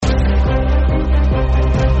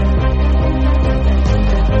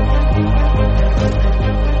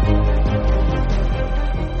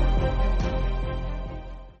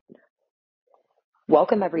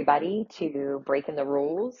Welcome, everybody, to Breaking the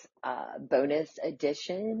Rules, bonus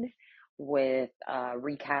edition with a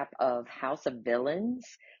recap of House of Villains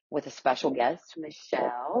with a special guest,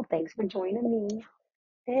 Michelle. Thanks for joining me.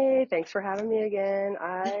 Hey, thanks for having me again.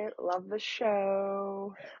 I love the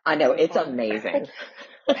show. I know, So it's far. amazing.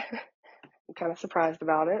 I'm kind of surprised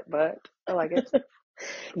about it, but I like it.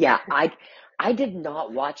 Yeah, I did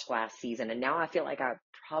not watch last season, and now I feel like I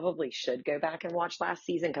probably should go back and watch last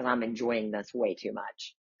season because I'm enjoying this way too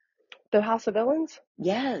much. The House of Villains?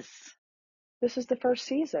 Yes. This is the first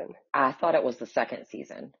season. I thought it was the second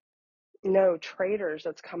season. No, Traitors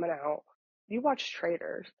that's coming out. You watched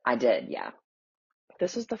Traitors. I did, yeah.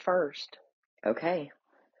 This is the first. Okay.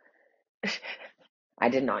 I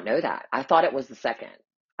did not know that. I thought it was the second.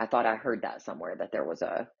 I thought I heard that somewhere that there was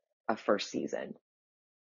a first season.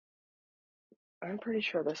 I'm pretty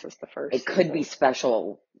sure this is the first It could be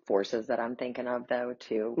Special Forces that I'm thinking of, though,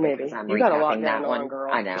 too. Maybe. Because I'm You got a lot recapping going that on, one.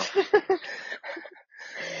 girl. I know.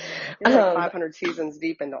 You're like 500 seasons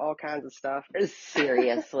deep into all kinds of stuff.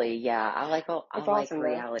 Seriously, yeah. I like awesome,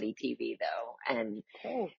 reality TV, though. And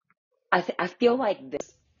hey. I feel like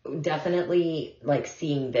this definitely, like,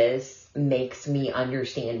 seeing this makes me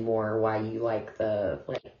understand more why you like the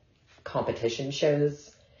competition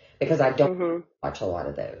shows, because I don't watch a lot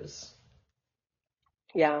of those.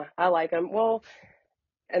 Yeah, I like them. Well,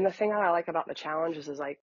 and the thing I like about the challenges is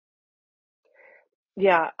like,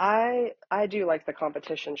 yeah, I do like the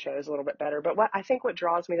competition shows a little bit better. But I think what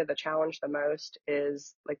draws me to the challenge the most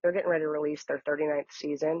is like they're getting ready to release their 39th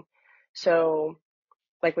season. So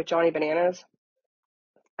like with Johnny Bananas,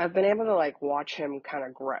 I've been able to like watch him kind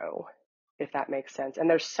of grow, if that makes sense. And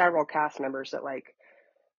there's several cast members that like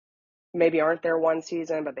maybe aren't there one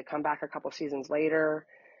season, but they come back a couple seasons later.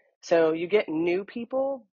 So you get new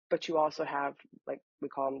people, but you also have, like, we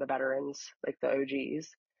call them the veterans, like the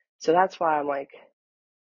OGs. So that's why I'm like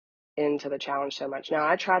into the challenge so much. Now,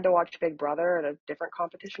 I tried to watch Big Brother at a different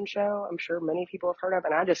competition show I'm sure many people have heard of,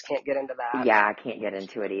 and I just can't get into that. Yeah, I can't get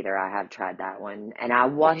into it either. I have tried that one. And I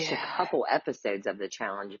watched a couple episodes of the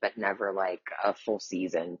challenge, but never like a full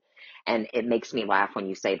season. And it makes me laugh when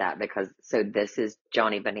you say that because so this is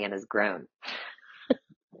Johnny Bananas grown.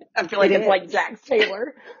 I feel like it's like Jax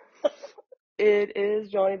Taylor. It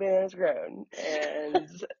is Johnny Bananas grown. And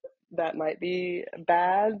that might be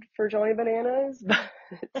bad for Johnny Bananas,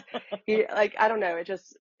 but he, like, I don't know. It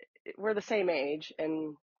just, we're the same age,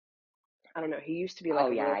 and I don't know. He used to be like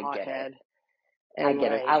a real hothead. I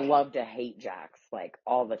get it. I love to hate Jax like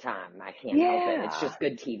all the time. I can't help it. It's just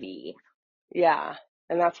good TV. Yeah.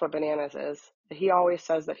 And that's what Bananas is. He always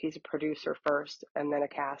says that he's a producer first and then a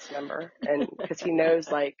cast member. And because he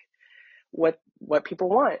knows like what people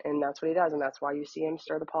want, and that's what he does. And that's why you see him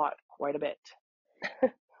stir the pot quite a bit.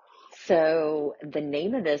 So the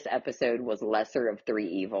name of this episode was Lesser of Three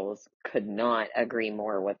Evils. Could not agree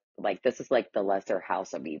more with, like, this is like the lesser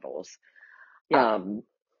House of Evils. Yeah.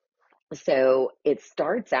 So it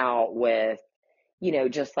starts out with, you know,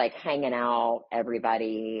 just like hanging out,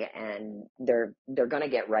 everybody, and they're going to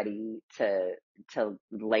get ready to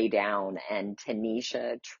lay down, and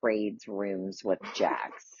Tanisha trades rooms with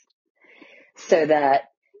Jax so that,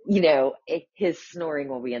 you know, his snoring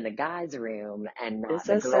will be in the guy's room and not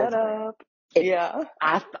the girl's room. Yeah.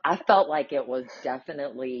 I felt like it was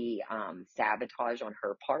definitely sabotage on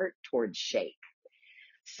her part towards Shake.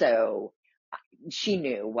 So she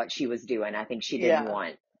knew what she was doing. I think she didn't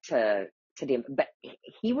want to do, but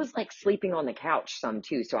he was like sleeping on the couch some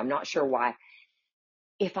too. So I'm not sure why.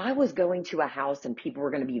 If I was going to a house and people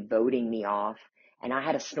were going to be voting me off and I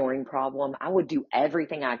had a snoring problem, I would do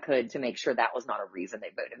everything I could to make sure that was not a reason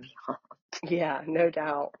they voted me off. Yeah, no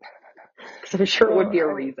doubt. Because I'm sure it would be a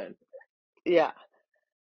reason. Yeah.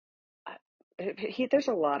 There's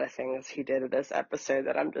a lot of things he did in this episode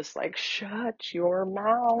that I'm just like, shut your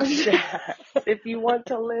mouth, Jax. If you want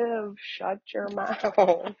to live, shut your mouth.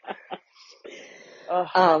 Poor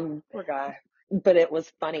guy. But it was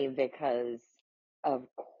funny because, of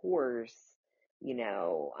course, you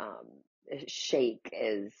know, Shake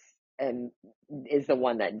is the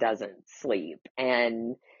one that doesn't sleep,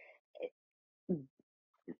 and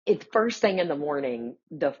it's first thing in the morning.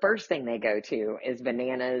 The first thing they go to is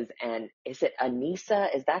Bananas, and is it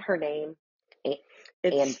Anissa? Is that her name?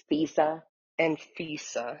 Anfisa?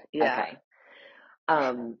 Anfisa, yeah.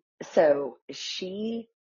 Okay. So she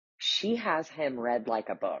has him read like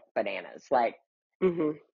a book, Bananas. Like,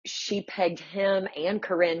 she pegged him and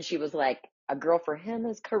Corinne. She was like, a girl for him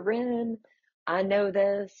is Corinne. I know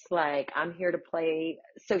this. Like, I'm here to play.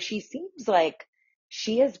 So she seems like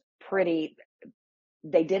she is pretty.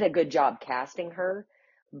 They did a good job casting her,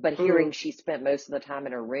 But hearing she spent most of the time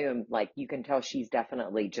in her room, like you can tell she's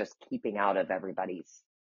definitely just keeping out of everybody's.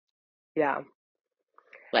 Yeah.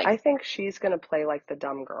 Like, I think she's going to play like the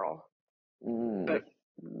dumb girl, mm, but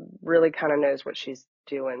really kind of knows what she's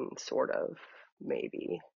doing, sort of,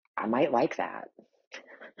 maybe. I might like that.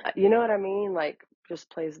 You know what I mean? Like, just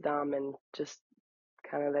plays dumb and just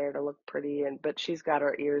kind of there to look pretty, but she's got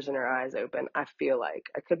her ears and her eyes open. I feel like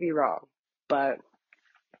I could be wrong, but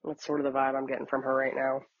that's sort of the vibe I'm getting from her right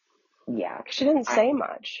now. Yeah. She didn't say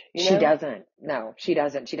much, you She know? doesn't. No, she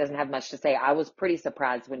doesn't. She doesn't have much to say. I was pretty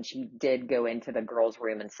surprised when she did go into the girls'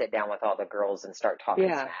 room and sit down with all the girls and start talking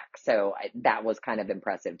Yeah, smack. So that was kind of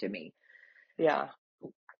impressive to me. yeah,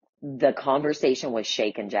 The conversation with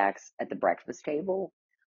Shake and Jax at the breakfast table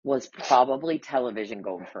was probably television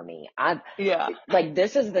gold for me. yeah, Like,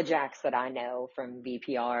 this is the Jax that I know from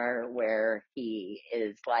VPR where he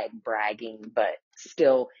is like bragging, but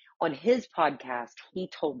still on his podcast, he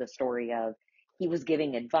told the story of he was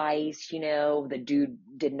giving advice. The dude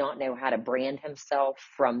did not know how to brand himself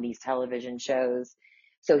from these television shows.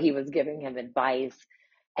 So he was giving him advice.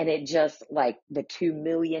 And it just like the $2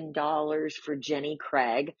 million for Jenny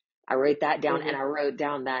Craig. I wrote that down, and I wrote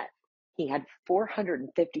down that he had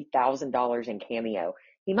 $450,000 in Cameo.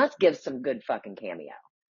 He must give some good fucking Cameo.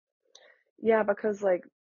 yeah. Because like,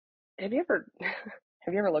 have you ever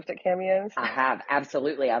have you ever looked at cameos? I have,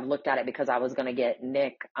 absolutely. I've looked at it because I was going to get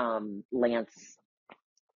Nick, Lance,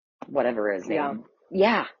 whatever his Yeah. name.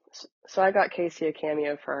 Yeah. So I got Casey a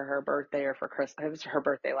cameo for her birthday or for Christmas. It was her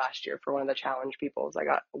birthday last year for one of the challenge peoples. I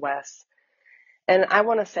got Wes, and I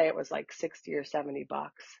want to say it was like 60 or 70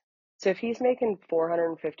 bucks. So if he's making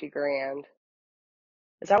 450 grand,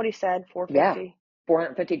 is that what he said? Yeah. 450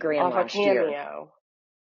 450 grand off a last year. cameo.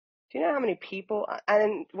 Do you know how many people?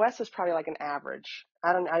 And Wes is probably like an average.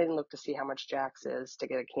 I didn't look to see how much Jax is to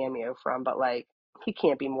get a cameo from, but like he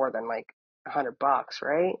can't be more than like $100,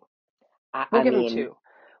 right? We'll I give him mean, two.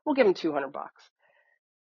 We'll give him $200.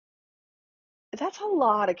 That's a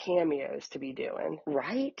lot of cameos to be doing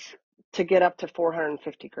right? to get up to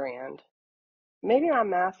 450 grand. Maybe I'm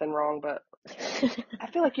mathing wrong, but I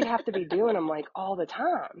feel like you'd have to be doing them like all the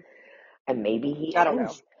time. And maybe he I don't know,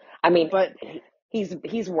 is. I mean, but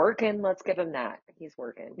he's working. Let's give him that. He's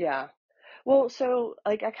working. yeah. Well, so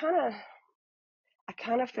like I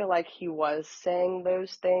kind of feel like he was saying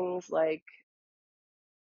those things like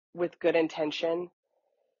with good intention,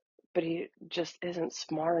 but he just isn't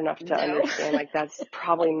smart enough to No. understand like that's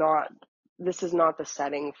probably not, this is not the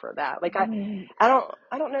setting for that. Like I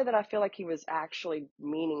don't know that I feel like he was actually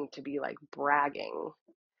meaning to be like bragging.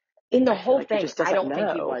 In the I feel whole like he thing, just I doesn't don't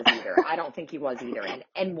think he know. was either. I don't think he was either.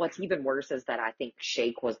 And what's even worse is that I think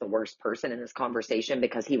Shake was the worst person in this conversation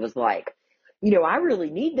because he was like, I really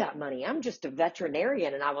need that money. I'm just a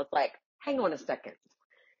veterinarian. And I was like, hang on a second.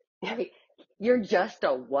 Like, you're just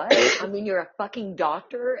a what? I mean, you're a fucking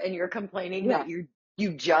doctor and you're complaining Yeah, that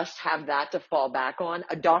you just have that to fall back on.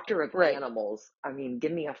 A doctor of right. animals. I mean,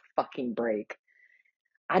 give me a fucking break.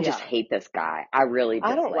 I just Yeah. hate this guy. I really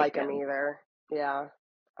I don't dislike like him him. either. Yeah.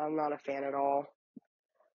 I'm not a fan at all.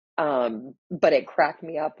 But it cracked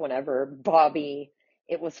me up whenever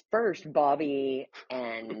it was first Bobby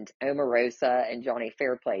and Omarosa and Johnny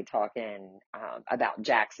Fairplay talking about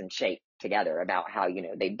Jax and Shake together about how,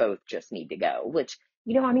 they both just need to go, which,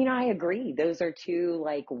 I mean, I agree. Those are two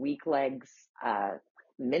like weak legs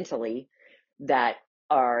mentally that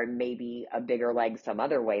are maybe a bigger leg some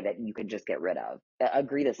other way that you could just get rid of. I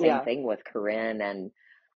agree the same Yeah. thing with Corinne and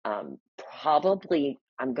probably,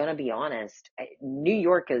 I'm going to be honest, New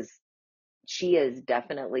York she is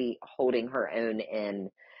definitely holding her own in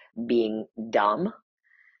being dumb,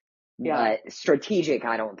 Yeah. but strategic,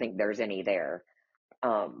 I don't think there's any there.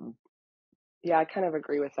 Yeah. I kind of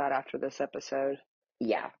agree with that after this episode.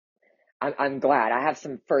 Yeah, I'm glad. I have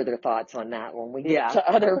some further thoughts on that when we get Yeah. to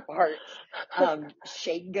other parts.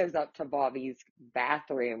 Shake goes up to Bobby's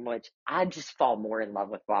bathroom, which I just fall more in love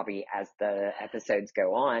with Bobby as the episodes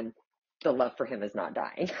go on. The love for him is not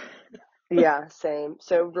dying. Yeah. Same.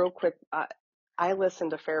 So real quick, I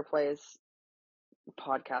listened to Fairplay's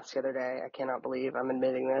podcast the other day. I cannot believe I'm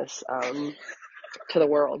admitting this to the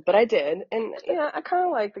world, but I did. And yeah, I kind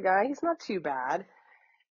of like the guy. He's not too bad,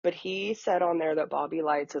 but he said on there that Bobby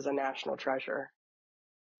Lights is a national treasure.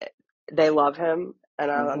 They love him. And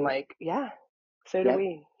I'm Hmm. like, yeah, so do Yep,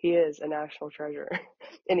 we. He is a national treasure.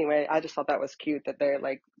 Anyway, I just thought that was cute that they're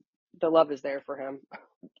like, the love is there for him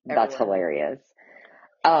that's everywhere. hilarious.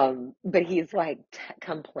 But he's like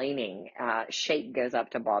complaining. Shake goes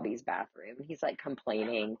up to Bobby's bathroom. He's like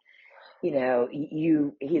complaining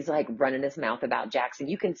he's like running his mouth about Jax, and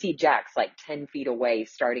you can see Jax like 10 feet away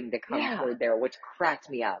starting to come Yeah. toward there, which cracked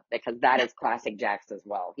me up because that is classic Jax as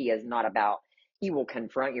well. He will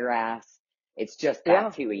confront your ass. It's just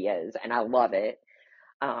that's who he is. And I love it.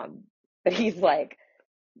 But he's like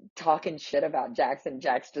talking shit about Jax, and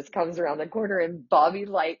Jax just comes around the corner, and Bobby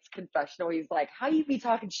Light's confessional. He's like, how you be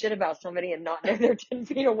talking shit about somebody and not know they're 10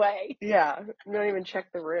 feet away? Yeah. Don't even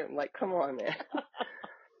check the room. Like, come on, man.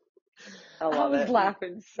 I was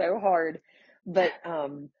laughing so hard. But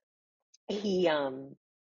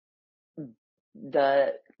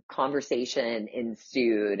the conversation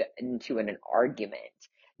ensued into an argument.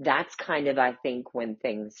 That's kind of, I think, when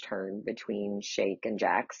things turn between Shake and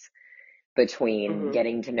Jax, between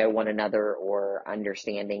getting to know one another or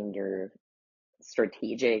understanding your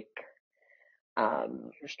strategic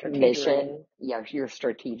mission. Yeah, your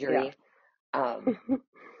strategery. Yeah.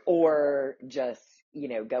 Or just,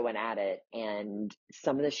 going at it. And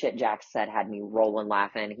some of the shit Jax said had me rolling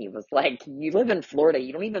laughing. He was like, you live in Florida.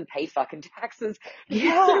 You don't even pay fucking taxes. Yeah.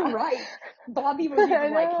 He's so right. Bobby was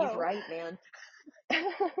even like, he's right, man.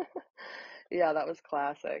 Yeah, that was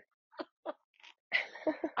classic.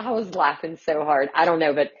 I was laughing so hard. I don't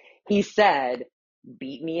know, but he said,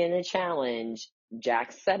 beat me in a challenge.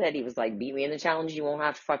 Jax said it. He was like, beat me in the challenge. You won't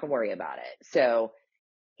have to fucking worry about it. So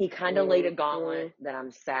he kind of laid a gauntlet that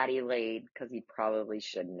I'm sad he laid because he probably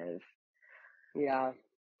shouldn't have. Yeah,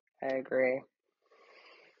 I agree.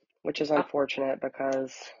 Which is unfortunate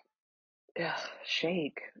because,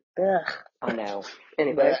 Shake. Ugh. I know.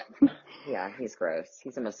 Anyway. Yeah, he's gross.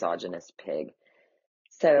 He's a misogynist pig.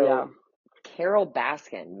 So Carol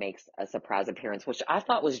Baskin makes a surprise appearance, which I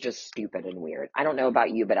thought was just stupid and weird. I don't know about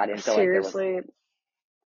you, but I didn't feel like there was... Seriously.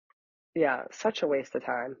 Yeah, such a waste of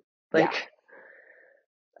time. Like,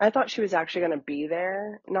 I thought she was actually going to be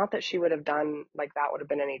there. Not that she would have done, like, that would have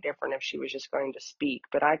been any different if she was just going to speak,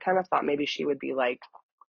 but I kind of thought maybe she would be, like,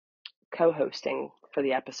 co-hosting for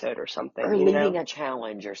the episode or something. Or leading a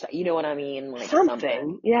challenge or something. You know what I mean? Like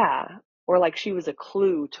something. Yeah. Or, like, she was a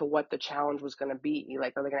clue to what the challenge was going to be.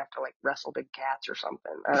 Like, are they going to have to, like, wrestle big cats or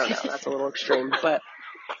something? I don't know. That's a little extreme. But,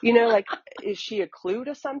 like, is she a clue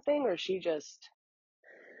to something, or is she just...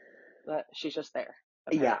 she's just there.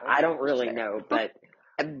 Apparently. Yeah, I don't really know, but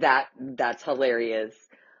that's hilarious.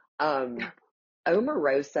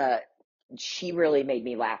 Omarosa, she really made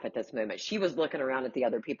me laugh at this moment. She was looking around at the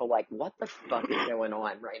other people like, what the fuck is going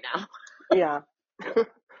on right now? Yeah.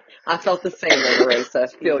 I felt the same, Omarosa.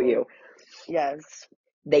 Feel you. Yes.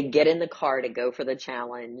 They get in the car to go for the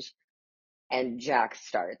challenge, and Jax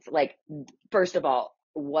starts. Like, first of all,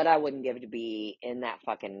 what I wouldn't give to be in that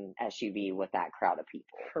fucking SUV with that crowd of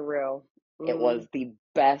people. For real. It was the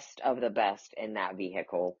best of the best in that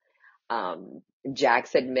vehicle.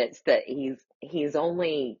 Jax admits that he's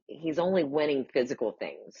only winning physical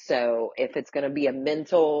things. So if it's going to be a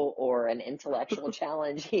mental or an intellectual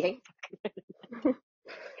challenge, he ain't fucking.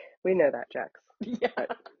 We know that, Jax. Yeah.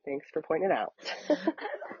 But thanks for pointing it out.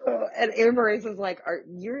 And Amber's is like,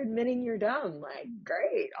 you're admitting you're dumb. Like,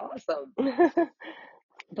 great, awesome.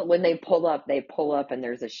 But when they pull up and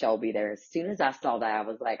there's a Shelby there. As soon as I saw that, I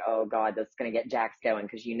was like, oh God, this is going to get Jax going.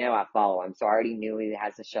 Cause I follow him. So I already knew he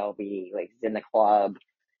has a Shelby, like he's in the club,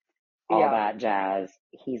 all that jazz.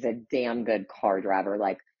 He's a damn good car driver.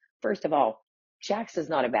 Like, first of all, Jax is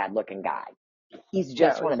not a bad looking guy. He's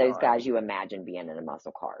just one of those guys you imagine being in a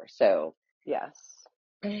muscle car. So yes,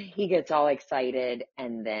 he gets all excited,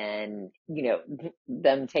 and then,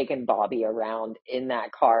 them taking Bobby around in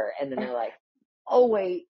that car. And then they're like, oh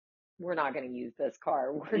wait, we're not going to use this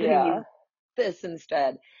car. We're going to use this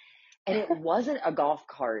instead. And it wasn't a golf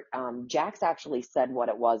cart. Jax actually said what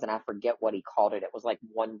it was, and I forget what he called it. It was like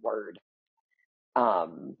one word. I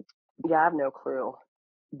have no clue.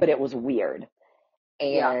 But it was weird.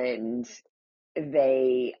 And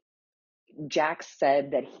Jax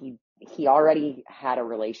said that he already had a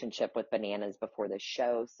relationship with Bananas before the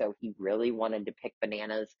show, so he really wanted to pick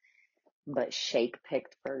Bananas. But Shake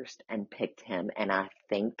picked first and picked him, and I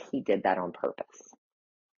think he did that on purpose.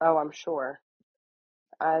 Oh, I'm sure.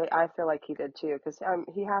 I feel like he did too, because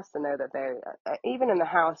he has to know that they, even in the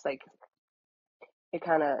house, like, it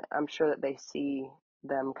kind of, I'm sure that they see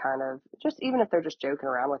them kind of, just even if they're just joking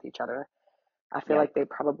around with each other, I feel like they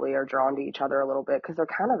probably are drawn to each other a little bit, because they're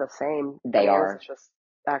kind of the same. They are. It's just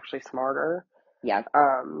actually smarter. Yeah.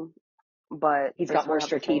 But he's got more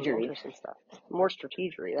strategery. More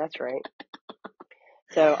strategery, that's right.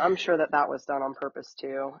 So I'm sure that was done on purpose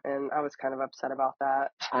too, and I was kind of upset about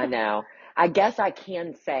that. I know. I guess I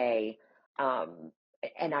can say,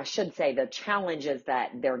 and I should say, the challenge is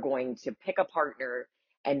that they're going to pick a partner,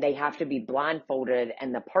 and they have to be blindfolded,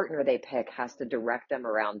 and the partner they pick has to direct them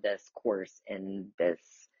around this course in this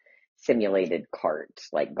simulated cart,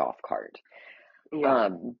 like golf cart. Yeah.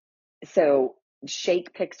 So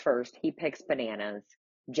Shake picks first. He picks Bananas.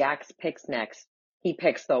 Jax picks next. He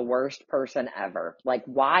picks the worst person ever. Like,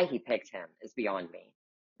 why he picked him is beyond me.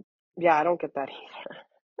 Yeah, I don't get that either.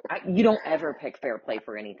 You don't ever pick fair play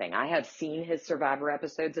for anything. I have seen his Survivor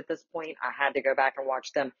episodes at this point. I had to go back and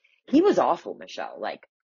watch them. He was awful, Michelle. Like,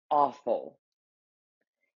 awful.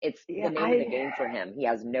 It's the name of the game for him.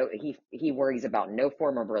 He worries about no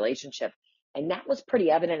form of relationship. And that was pretty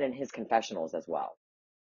evident in his confessionals as well.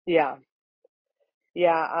 Yeah.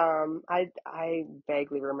 Yeah, I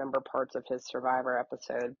vaguely remember parts of his Survivor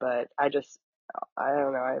episode, but I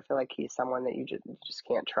don't know. I feel like he's someone that you just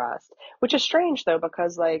can't trust. Which is strange though,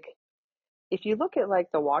 because like if you look at like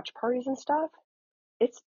the watch parties and stuff,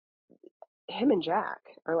 it's him and Jack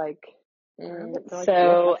are like they're like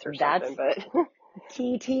So BFFs or that's something, but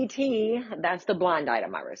TTT. That's the blind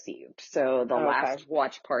item I received. So the okay. last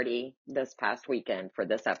watch party this past weekend for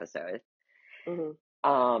this episode, Mm-hmm.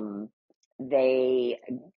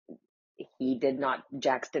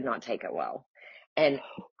 Jax did not take it well. And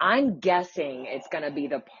I'm guessing it's going to be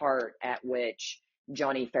the part at which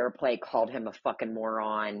Johnny Fairplay called him a fucking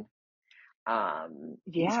moron.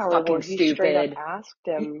 He's Yeah, or where fucking he straight up stupid. asked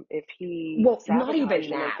him if he Well, not even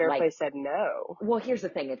sabotaged, and then that. Fairplay Like, said no. well, here's the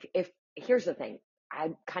thing. Here's the thing.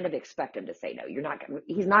 I kind of expect him to say no.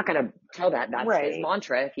 He's not going to tell that. That's his Right.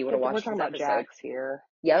 mantra. If you would have But we're watched talking this about episode. Jax here.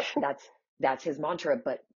 Yep. That's his mantra.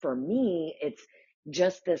 But for me, it's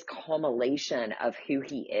just this culmination of who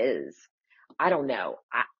he is. I don't know.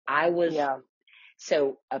 Yeah.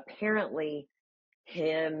 So apparently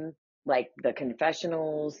him, like the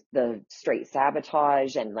confessionals, the straight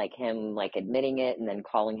sabotage, and like him, like admitting it and then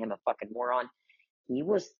calling him a fucking moron.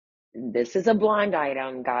 This is a blind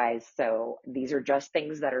item, guys. So these are just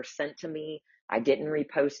things that are sent to me. I didn't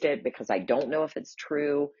repost it because I don't know if it's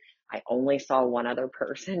true. I only saw one other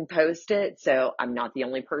person post it. So I'm not the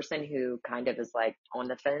only person who kind of is like on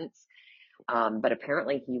the fence. But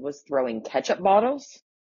apparently he was throwing ketchup bottles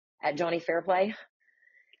at Johnny Fairplay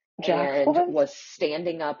Jax and was? was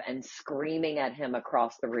standing up and screaming at him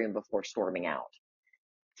across the room before storming out.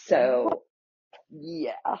 So,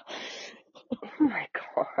 yeah. Oh my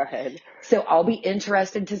God. So I'll be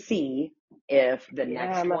interested to see if the Yeah,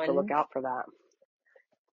 next I'm gonna have to one, look out for that.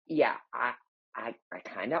 yeah, I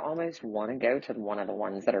kind of almost want to go to one of the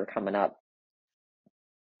ones that are coming up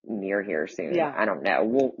near here soon. Yeah. I don't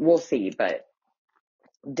know. We'll see, but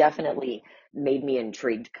definitely made me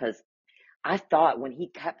intrigued because I thought when he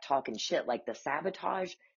kept talking shit, like the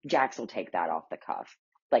sabotage, Jax will take that off the cuff.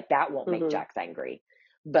 Like that won't make Mm-hmm. Jax angry.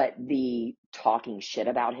 But the talking shit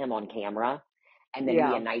about him on camera and then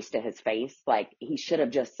Yeah. being nice to his face, like he should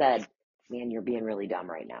have just said, man, you're being really dumb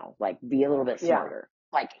right now. Like be a little bit Yeah. smarter.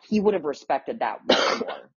 Like he would have respected that way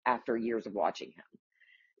more after years of watching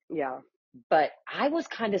him. Yeah. But I was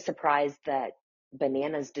kind of surprised that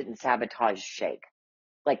Bananas didn't sabotage Shake.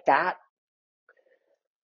 Like that,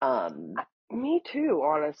 Me too,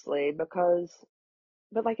 honestly, but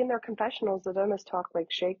like in their confessionals, the almost talk like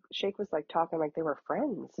Shake was like talking like they were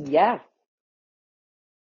friends. yeah.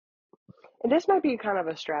 And this might be kind of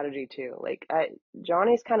a strategy too. Like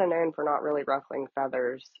Johnny's kind of known for not really ruffling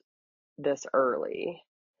feathers this early.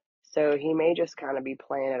 So he may just kind of be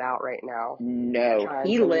playing it out right now. No, Trying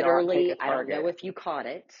he to not take a literally, I don't know target. if you caught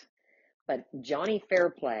it, but Johnny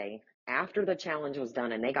Fairplay, after the challenge was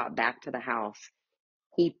done and they got back to the house,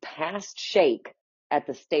 he passed Shake at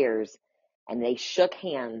the stairs and they shook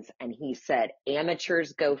hands and he said,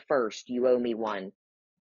 amateurs go first. You owe me one.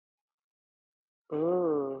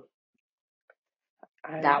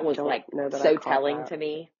 That was don't like know that I so caught telling that. to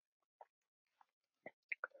me.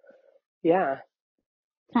 Yeah.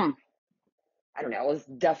 I don't know. It was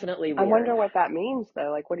definitely I weird. wonder what that means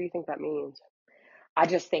though. Like, what do you think that means? I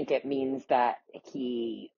just think it means that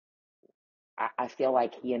I feel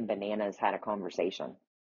like he and Bananas had a conversation.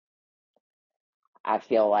 I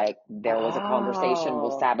feel like there was a conversation.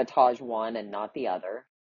 We'll Oh, sabotage one and not the other.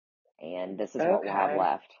 And this is what we'll have okay.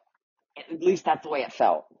 left. At least that's the way it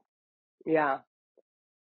felt. Yeah.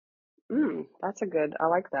 That's I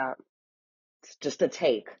like that. It's just a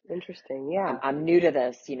take. Interesting. Yeah. I'm new to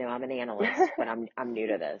this. You know, I'm an analyst, but I'm new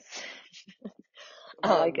to this.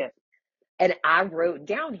 I like it. And I wrote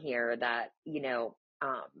down here that,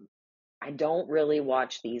 I don't really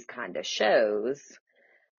watch these kind of shows.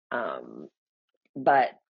 But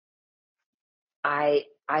I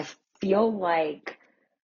feel like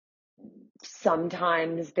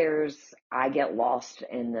sometimes I get lost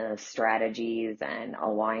in the strategies and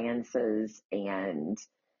alliances and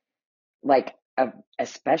like,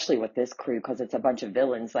 especially with this crew, because it's a bunch of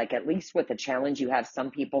villains. Like, at least with the challenge, you have some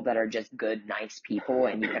people that are just good, nice people,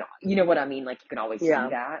 and you know what I mean? Like, you can always see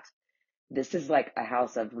that. This is like a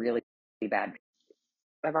house of really, really bad.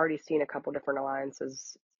 I've already seen a couple different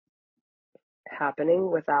alliances happening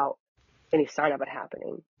without any sign of it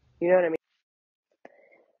happening. You know what I mean?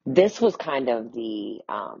 This was kind of the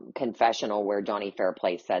confessional where Johnny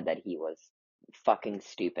Fairplay said that he was fucking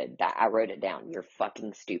stupid. That I wrote it down. You're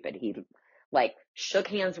fucking stupid. He like shook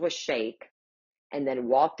hands with Shake and then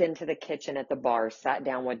walked into the kitchen at the bar, sat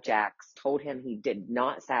down with Jax, told him he did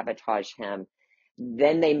not sabotage him.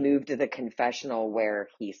 Then they moved to the confessional where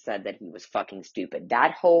he said that he was fucking stupid.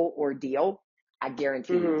 That whole ordeal, I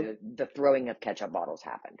guarantee you, the throwing of ketchup bottles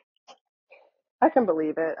happened. I can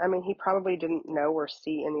believe it. I mean, he probably didn't know or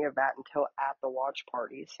see any of that until at the watch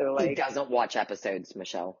party. So, like, he doesn't watch episodes,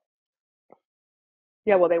 Michelle.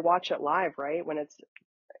 Yeah, well, they watch it live, right? When it's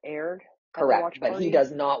aired. Correct, but he does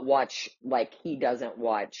not watch, like, he doesn't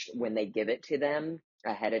watch when they give it to them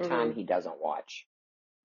ahead of time. He doesn't watch.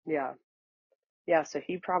 Yeah. Yeah, so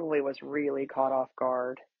he probably was really caught off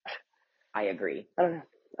guard. I agree. I don't know.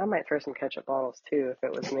 I might throw some ketchup bottles too if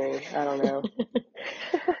it was me. I don't know.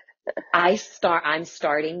 I'm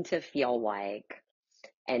starting to feel like,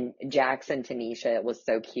 and Jax and Tanisha, it was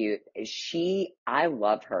so cute. I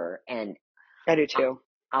love her, and I do too.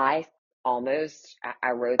 I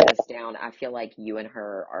wrote this down. I feel like you and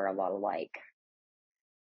her are a lot alike.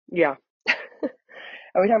 Yeah.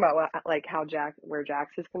 Are we talking about like where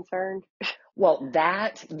Jax is concerned? Well,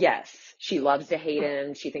 yes. She loves to hate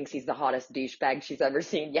him. She thinks he's the hottest douchebag she's ever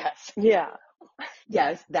seen. Yes. Yeah.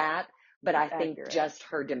 Yes, that. But I think accurate. just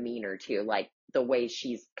her demeanor too, like the way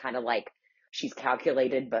she's kind of like, she's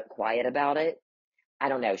calculated but quiet about it. I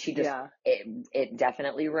don't know. It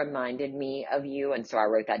definitely reminded me of you. And so I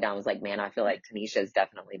wrote that down. I was like, man, I feel like Tanisha is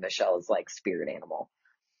definitely Michelle's like spirit animal.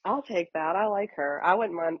 I'll take that. I like her. I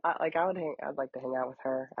wouldn't mind. I'd like to hang out with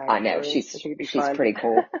her. I know. She's pretty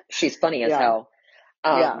cool. She's funny as hell.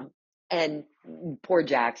 And poor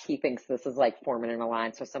Jax, he thinks this is like forming an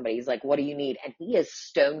alliance with somebody. He's like, what do you need? And he is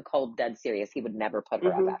stone cold dead serious. He would never put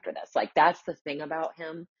her up after this. Like, that's the thing about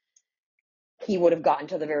him. He would have gotten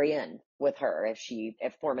to the very end with her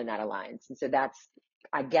if forming that alliance. And so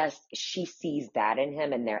I guess she sees that in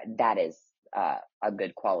him, and that is a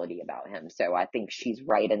good quality about him. So I think she's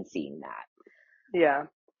right in seeing that. Yeah.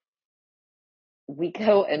 We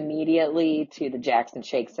go immediately to the Jackson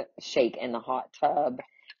shake in the hot tub.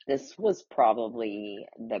 This was probably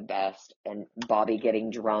the best. And Bobby getting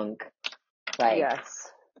drunk. Like,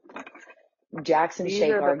 yes. Jackson These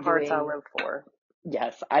Shake are the arguing. parts I live for.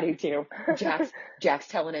 Yes, I do too. Jax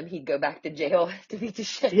telling him he'd go back to jail to beat the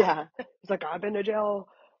shit. Yeah. He's like, I've been to jail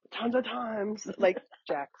tons of times. Like,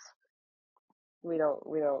 Jax, we don't,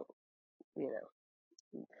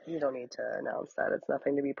 you don't need to announce that. It's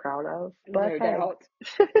nothing to be proud of. But no doubt.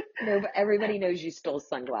 No, but everybody knows you stole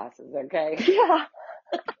sunglasses, okay? Yeah.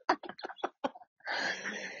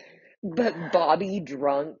 But Bobby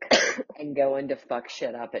drunk and going to fuck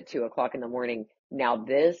shit up at 2:00 in the morning. Now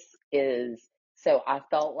I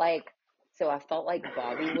felt like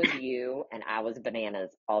Bobby was you and I was Bananas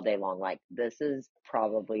all day long. Like, this is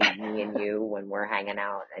probably me and you when we're hanging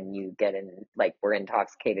out and you get in, like, we're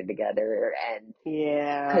intoxicated together. And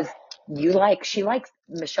yeah, because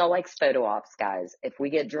Michelle likes photo ops, guys. If we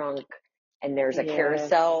get drunk and there's a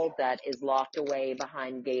carousel that is locked away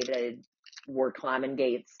behind gated, we're climbing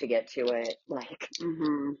gates to get to it. Like,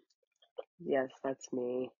 yes, that's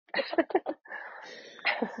me.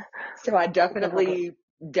 so I definitely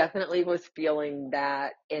was feeling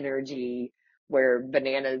that energy where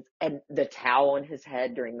Bananas and the towel on his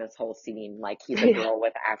head during this whole scene, like he's a girl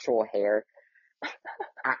with actual hair.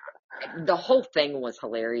 The whole thing was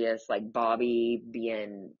hilarious. Like, Bobby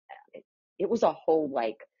it was a whole,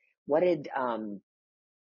 like, what did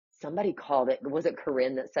somebody called it? Was it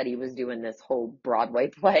Corinne that said he was doing this whole Broadway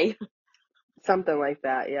play? Something like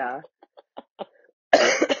that, yeah.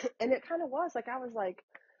 And it kind of was. Like, I was like,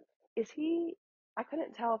 I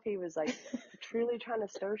couldn't tell if he was, like, truly trying to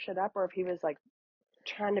stir shit up or if he was, like,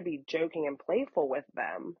 trying to be joking and playful with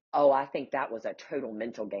them. Oh, I think that was a total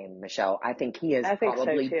mental game, Michelle. I think he is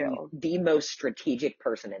probably the most strategic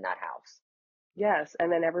person in that house. Yes,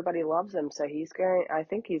 and then everybody loves him, so I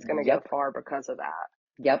think he's going to go far because of that.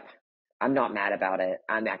 Yep. I'm not mad about it.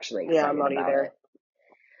 I'm actually excited I'm not about either. it.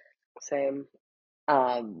 Same.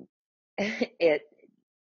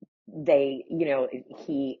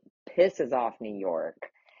 He pisses off New York.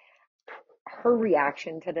 her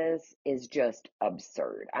reaction to this is just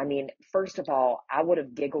absurd. I mean, first of all, I would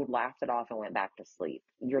have giggled, laughed it off, and went back to sleep.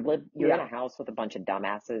 You're in a house with a bunch of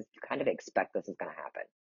dumbasses. You kind of expect this is going to happen.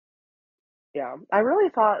 Yeah. I really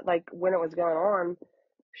thought, like, when it was going on,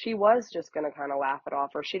 she was just going to kind of laugh it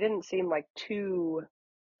off, or she didn't seem like too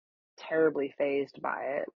terribly phased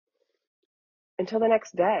by it until the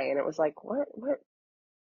next day. And it was like, why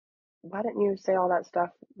didn't you say all that stuff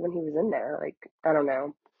when he was in there? Like, I don't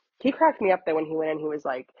know. He cracked me up though when he went in. He was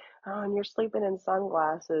like, "Oh, and you're sleeping in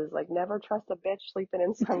sunglasses. Like, never trust a bitch sleeping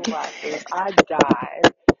in sunglasses. I'd die."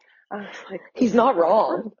 I was like, He's not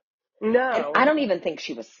wrong. And no. I don't even think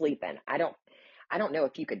she was sleeping. I don't know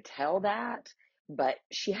if you could tell that, but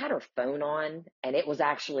she had her phone on, and it was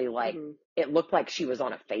actually like, it looked like she was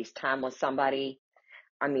on a FaceTime with somebody.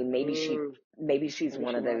 I mean, maybe she's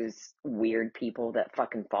one of those weird people that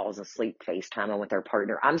fucking falls asleep FaceTiming with their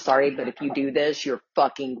partner. I'm sorry, but if you do this, you're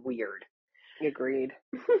fucking weird. Agreed.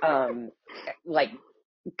 Like,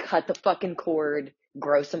 cut the fucking cord,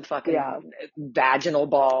 grow some fucking vaginal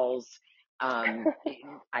balls. I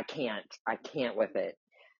can't with it.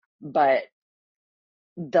 But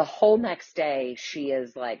the whole next day, she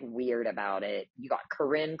is like weird about it. You got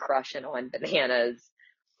Corinne crushing on Bananas,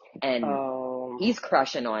 and he's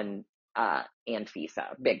crushing on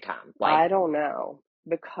Anfisa big time. Like, I don't know,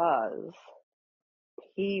 because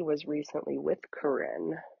he was recently with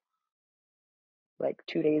Corinne like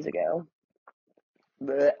 2 days ago.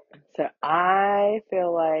 bleh. So I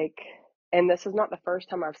feel like, and this is not the first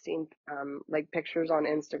time I've seen like pictures on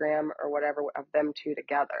Instagram or whatever of them two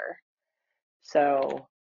together. So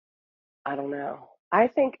I don't know. I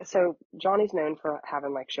think so. Johnny's known for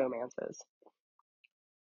having like showmances,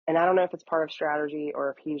 and I don't know if it's part of strategy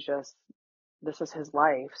or if he's just, this is his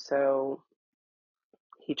life. So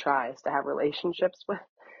he tries to have relationships with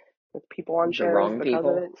people on The shows wrong because of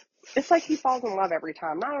people. it. It's like he falls in love every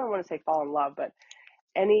time. I don't want to say fall in love, but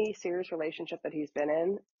any serious relationship that he's been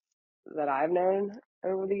in that I've known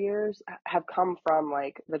over the years have come from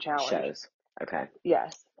like the challenge. Shows. Okay.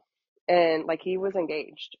 Yes. And like he was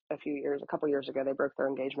engaged a couple years ago. They broke their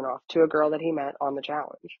engagement off to a girl that he met on the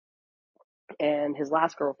challenge. And his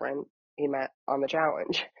last girlfriend he met on the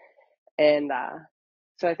challenge. And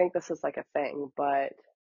so I think this is like a thing, but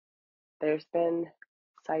there's been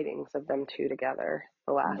sightings of them two together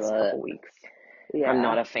the last But couple weeks. Yeah. I'm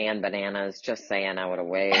not a fan, Bananas. Just saying, I would have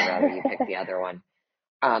way rather you pick the other one.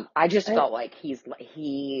 I just felt like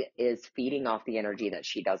he is feeding off the energy that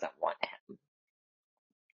she doesn't want him.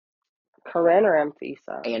 Corinne or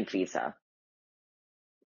Anfisa? Anfisa.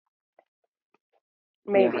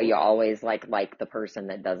 Maybe. You know how you always like the person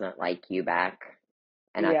that doesn't like you back?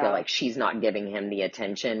 And I feel like she's not giving him the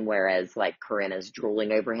attention, whereas like Corinne is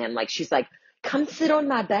drooling over him. Like, she's like, "Come sit on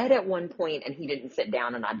my bed" at one point, and he didn't sit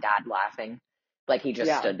down, and I died laughing. Like, he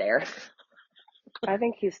just stood there. I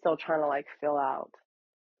think he's still trying to like fill out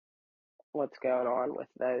what's going on with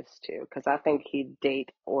those two, because I think he'd date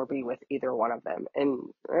or be with either one of them.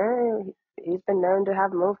 And he's been known to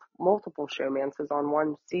have multiple showmances on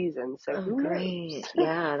one season, so who great. knows?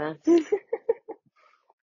 Yeah, that's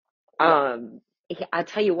I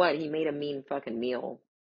tell you what, he made a mean fucking meal.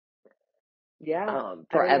 For I didn't know he could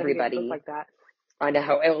cook everybody. like that. I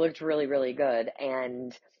know, it looked really, really good,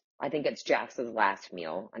 and I think it's Jax's last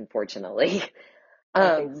meal, unfortunately.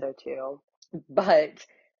 I think so too. But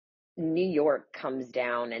New York comes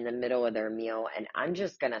down in the middle of their meal, and I'm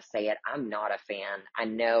just gonna say it, I'm not a fan. I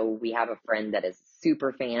know we have a friend that is a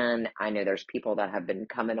super fan. I know there's people that have been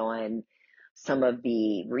coming on some of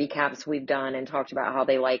the recaps we've done and talked about how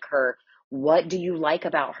they like her. What do you like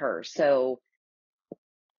about her? So,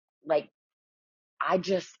 like,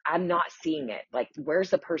 I'm not seeing it. Like,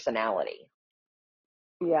 where's the personality?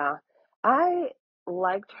 Yeah. I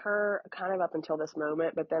liked her kind of up until this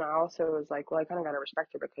moment, but then I also was like, well, I kind of got to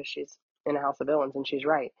respect her because she's in a house of villains, and she's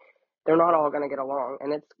right. They're not all going to get along,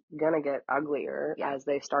 and it's going to get uglier as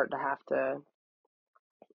they start to have to,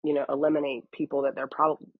 eliminate people that they're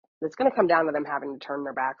probably, it's going to come down to them having to turn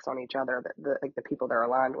their backs on each other, like the people they're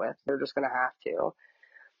aligned with. They're just going to have to,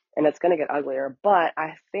 and it's going to get uglier. But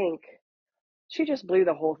I think she just blew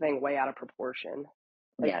the whole thing way out of proportion,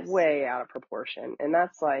 like way out of proportion. And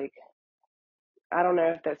that's like, I don't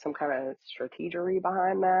know if there's some kind of strategery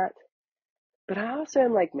behind that, but I also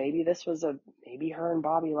am like, maybe maybe her and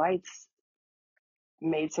Bobby Lights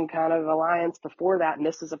made some kind of alliance before that, and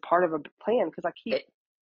this is a part of a plan, because I keep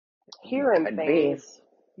hearing things,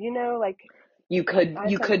 like you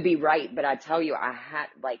could be right, but I tell you, I had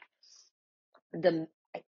like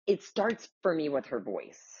it starts for me with her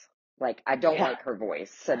voice. Like, I don't like her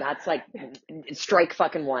voice. So that's like, strike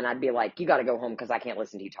fucking one. I'd be like, you got to go home because I can't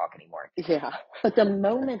listen to you talk anymore. Yeah. But the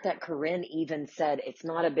moment that Corinne even said, it's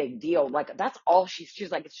not a big deal, like, that's all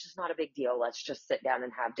she's like, it's just not a big deal. Let's just sit down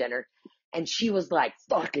and have dinner. And she was like,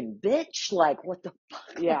 fucking bitch. Like, what the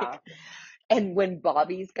fuck? Yeah. Like, and when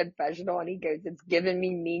Bobby's confessional and he goes, it's giving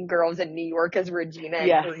me Mean Girls in New York as Regina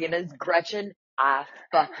and Karina's Gretchen, I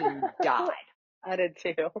fucking died. I did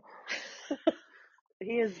too.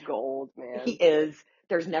 He is gold, man. He is.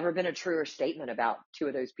 There's never been a truer statement about two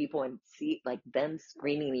of those people, and see, like, them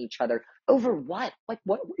screaming at each other over what? Like,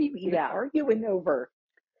 what were you even arguing over?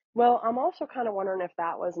 Well, I'm also kind of wondering if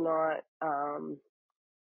that was not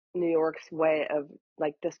New York's way of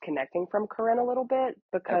like disconnecting from Corinne a little bit,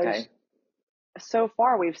 because so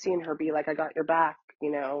far we've seen her be like, I got your back,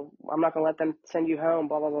 you know, I'm not gonna let them send you home,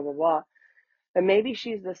 blah blah blah blah blah. And maybe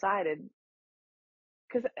she's decided,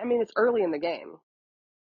 because I mean it's early in the game.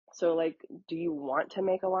 So, like, do you want to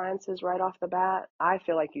make alliances right off the bat? I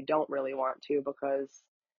feel like you don't really want to, because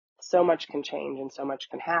so much can change and so much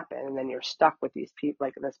can happen. And then you're stuck with these people,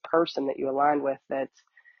 like this person that you aligned with that's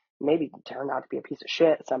maybe turned out to be a piece of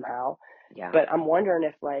shit somehow. Yeah. But I'm wondering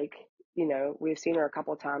if, like, you know, we've seen her a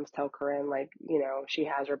couple of times tell Corinne, like, you know, she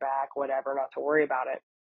has her back, whatever, not to worry about it.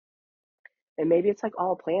 And maybe it's like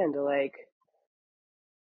all planned to, like,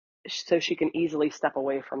 so she can easily step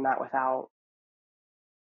away from that without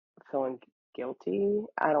feeling guilty.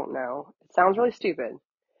 I don't know. It sounds really stupid.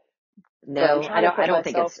 No, I don't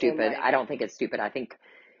think it's stupid. Like, I don't think it's stupid. I think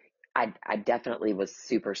I definitely was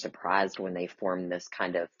super surprised when they formed this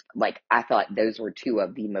kind of, like, I thought those were two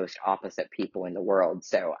of the most opposite people in the world.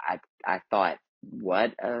 So I thought,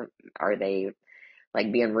 what are they,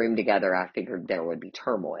 like, being roomed together? I figured there would be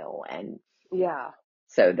turmoil, and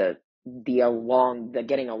so the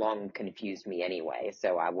getting along confused me anyway,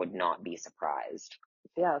 so I would not be surprised.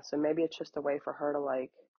 Yeah, so maybe it's just a way for her to,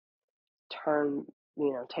 like, turn,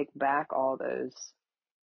 you know, take back all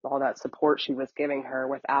that support she was giving her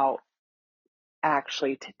without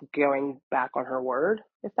actually going back on her word,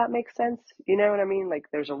 if that makes sense. You know what I mean? Like,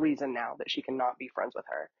 there's a reason now that she cannot be friends with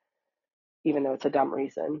her, even though it's a dumb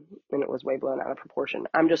reason and it was way blown out of proportion.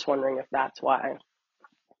 I'm just wondering if that's why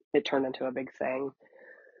it turned into a big thing.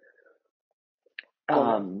 I don't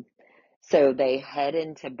know. So they head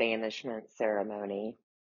into banishment ceremony.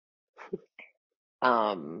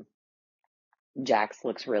 Jax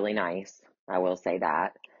looks really nice. I will say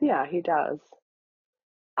that. Yeah, he does.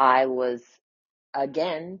 I was,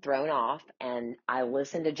 again, thrown off, and I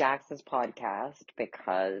listened to Jax's podcast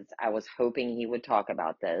because I was hoping he would talk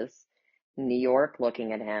about this. New York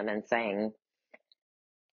looking at him and saying,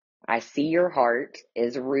 I see your heart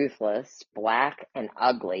is ruthless, black, and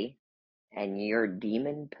ugly, and you're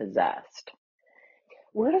demon possessed.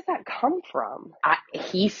 Where does that come from?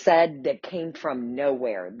 He said that came from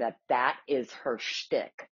nowhere, that is her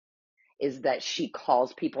shtick, is that she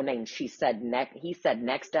calls people names. He said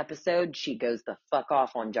next episode, she goes the fuck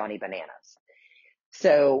off on Johnny Bananas.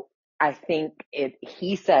 So I think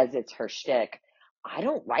he says it's her shtick. I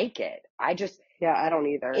don't like it. I don't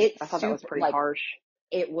either. I thought that was pretty harsh.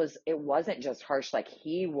 It wasn't just harsh. Like,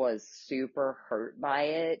 he was super hurt by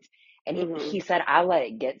it. And he said, I let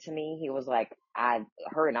it get to me. He was like,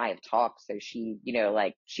 her and I have talked, so she, you know,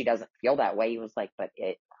 like, she doesn't feel that way. He was like, but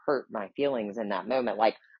it hurt my feelings in that moment.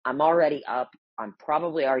 Like, I'm already up. I'm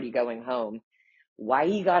probably already going home. Why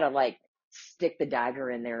you gotta, like, stick the dagger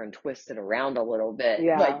in there and twist it around a little bit?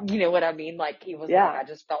 Yeah. Like, you know what I mean? Like, he was like, I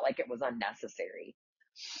just felt like it was unnecessary.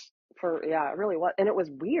 It really was. And it was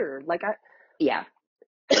weird. Like, I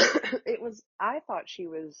thought she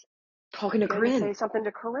was talking to Corinne. Say something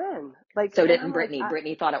to Corinne. Like, so didn't Brittany.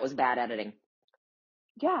 Brittany thought it was bad editing.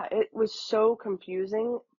 Yeah, it was so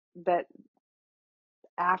confusing that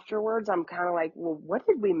afterwards I'm kind of like, well, what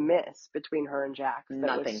did we miss between her and Jax?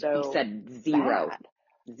 Nothing. He said zero.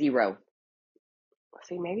 Bad? Zero.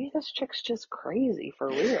 See, maybe this chick's just crazy for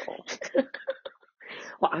real.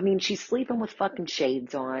 Well, I mean, she's sleeping with fucking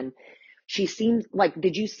shades on. She seems like,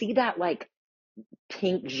 did you see that, like,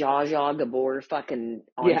 pink Zsa Zsa Gabor fucking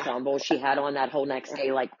ensemble she had on that whole next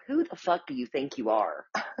day? Like, who the fuck do you think you are?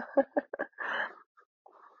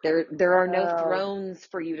 There are no thrones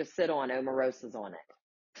for you to sit on. Omarosa's on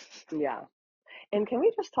it. Yeah. And can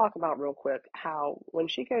we just talk about real quick how when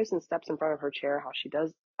she goes and steps in front of her chair, how she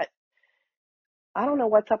does, I don't know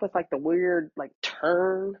what's up with, like, the weird, like,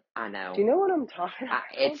 turn. I know. Do you know what I'm talking about?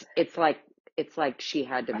 It's like she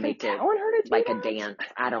had to make it like a dance.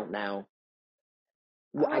 I don't know.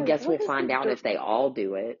 Well, I guess we'll find out if they all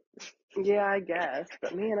do it. Yeah, I guess.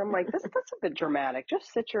 But man, I'm like, that's a bit dramatic.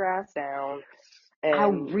 Just sit your ass down. And I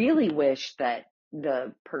really wish that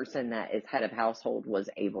the person that is head of household was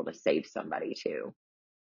able to save somebody too.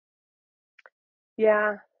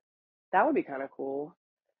 Yeah, that would be kind of cool,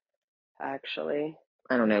 actually.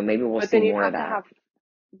 I don't know. Maybe we'll But see then you'd more of have to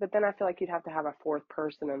that. but then I feel like you'd have to have a fourth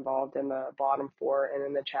person involved in the bottom four and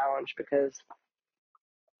in the challenge, because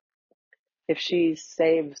if she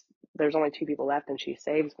saves, there's only 2 people left and she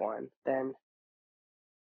saves one, then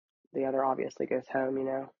the other obviously goes home, you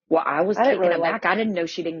know. Well, I was I didn't taken really like, aback. I didn't know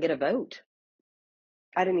she didn't get a vote.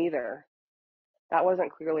 I didn't either. That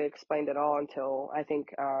wasn't clearly explained at all until I think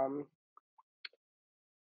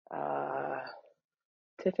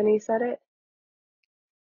Tiffany said it.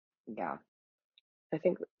 Yeah. I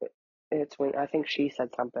think I think she said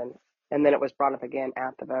something, and then it was brought up again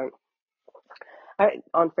at the vote.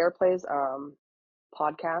 On Fair Play's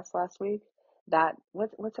podcast last week, that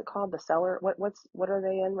what's it called? The cellar? What are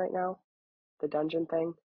they in right now? The dungeon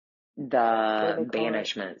thing? What do The they call it?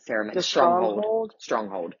 banishment ceremony. The Stronghold. stronghold.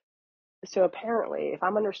 Stronghold. So apparently, if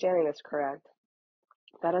I'm understanding this correct,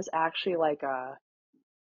 that is actually like a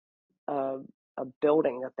a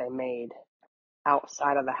building that they made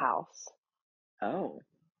outside of the house. Oh.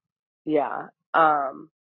 Yeah.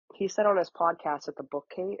 He said on his podcast that the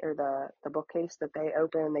bookcase, or the bookcase that they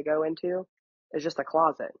open and they go into, is just a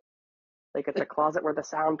closet. Like, it's a closet where the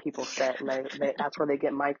sound people sit, and they that's where they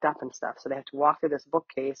get mic'd up and stuff. So they have to walk through this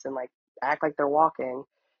bookcase and like act like they're walking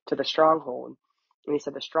to the stronghold. And he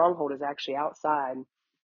said the stronghold is actually outside.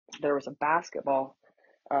 There was a basketball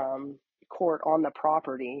court on the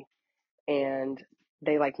property, and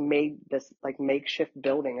they like made this like makeshift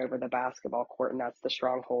building over the basketball court, and that's the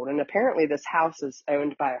stronghold. And apparently this house is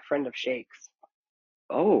owned by a friend of Shake's.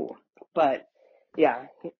 Oh. But yeah,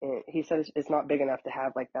 he said it's not big enough to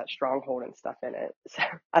have like that stronghold and stuff in it. So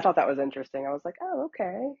I thought that was interesting. I was like, oh,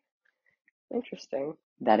 okay, interesting.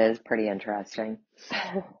 That is pretty interesting.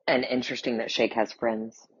 And interesting that Shake has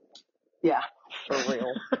friends. Yeah, for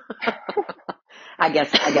real. I guess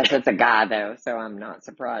it's a guy though, so I'm not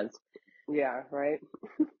surprised. Yeah, right.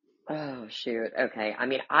 Oh shoot. Okay. I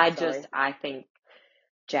mean, Sorry. I think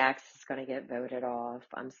Jax is gonna get voted off.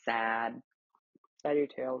 I'm sad. I do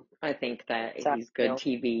too. I think that Sad he's good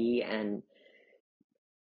too. TV, and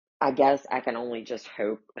I guess I can only just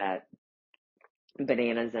hope that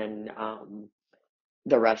Bananas and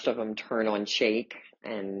the rest of them turn on Shake,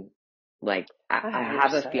 and like I I hope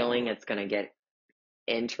have a feeling so. it's gonna get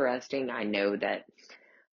interesting. I know that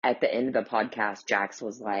at the end of the podcast, Jax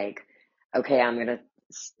was like, "Okay, I'm gonna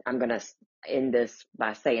end this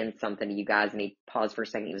by saying something to you guys," and he paused for a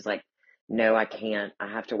second. He was like, "No, I can't. I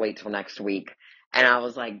have to wait till next week." And I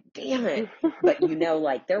was like, "Damn it!" But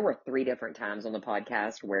like there were 3 different times on the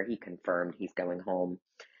podcast where he confirmed he's going home.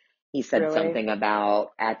 He said Really? something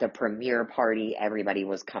about at the premiere party, everybody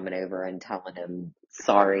was coming over and telling him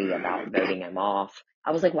sorry about voting him off.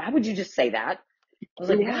 I was like, "Why would you just say that?" I was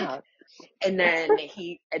like, "What?" Yeah. And then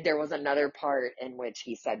there was another part in which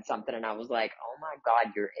he said something, and I was like, "Oh my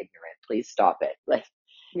God, you're ignorant. Please stop it." Like,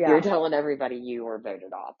 you're Yeah. telling everybody you were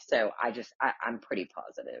voted off. So I'm pretty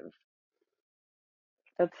positive.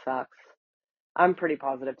 That sucks. I'm pretty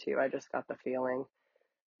positive too. I just got the feeling.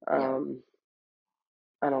 Yeah.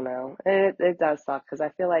 I don't know. And it does suck, because I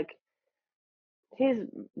feel like he's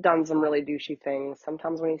done some really douchey things.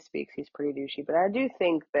 Sometimes when he speaks, he's pretty douchey, but I do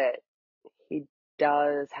think that he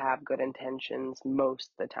does have good intentions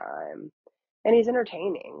most of the time. And he's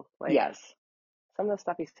entertaining. Like, Yes. some of the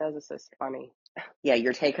stuff he says is just funny. Yeah,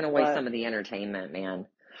 you're taking away But some of the entertainment, man.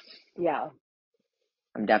 yeah,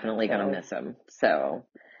 I'm definitely going to so miss him. So,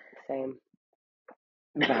 same.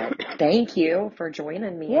 but thank you for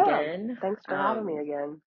joining me Yeah, again. thanks for having me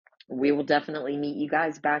again. We will definitely meet you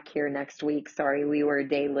guys back here next week. Sorry we were a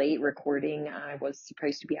day late recording. I was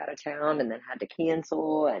supposed to be out of town and then had to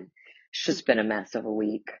cancel, and it's just been a mess of a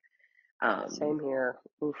week. Same here.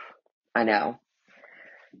 Oof. I know.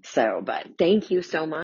 So, but thank you so much.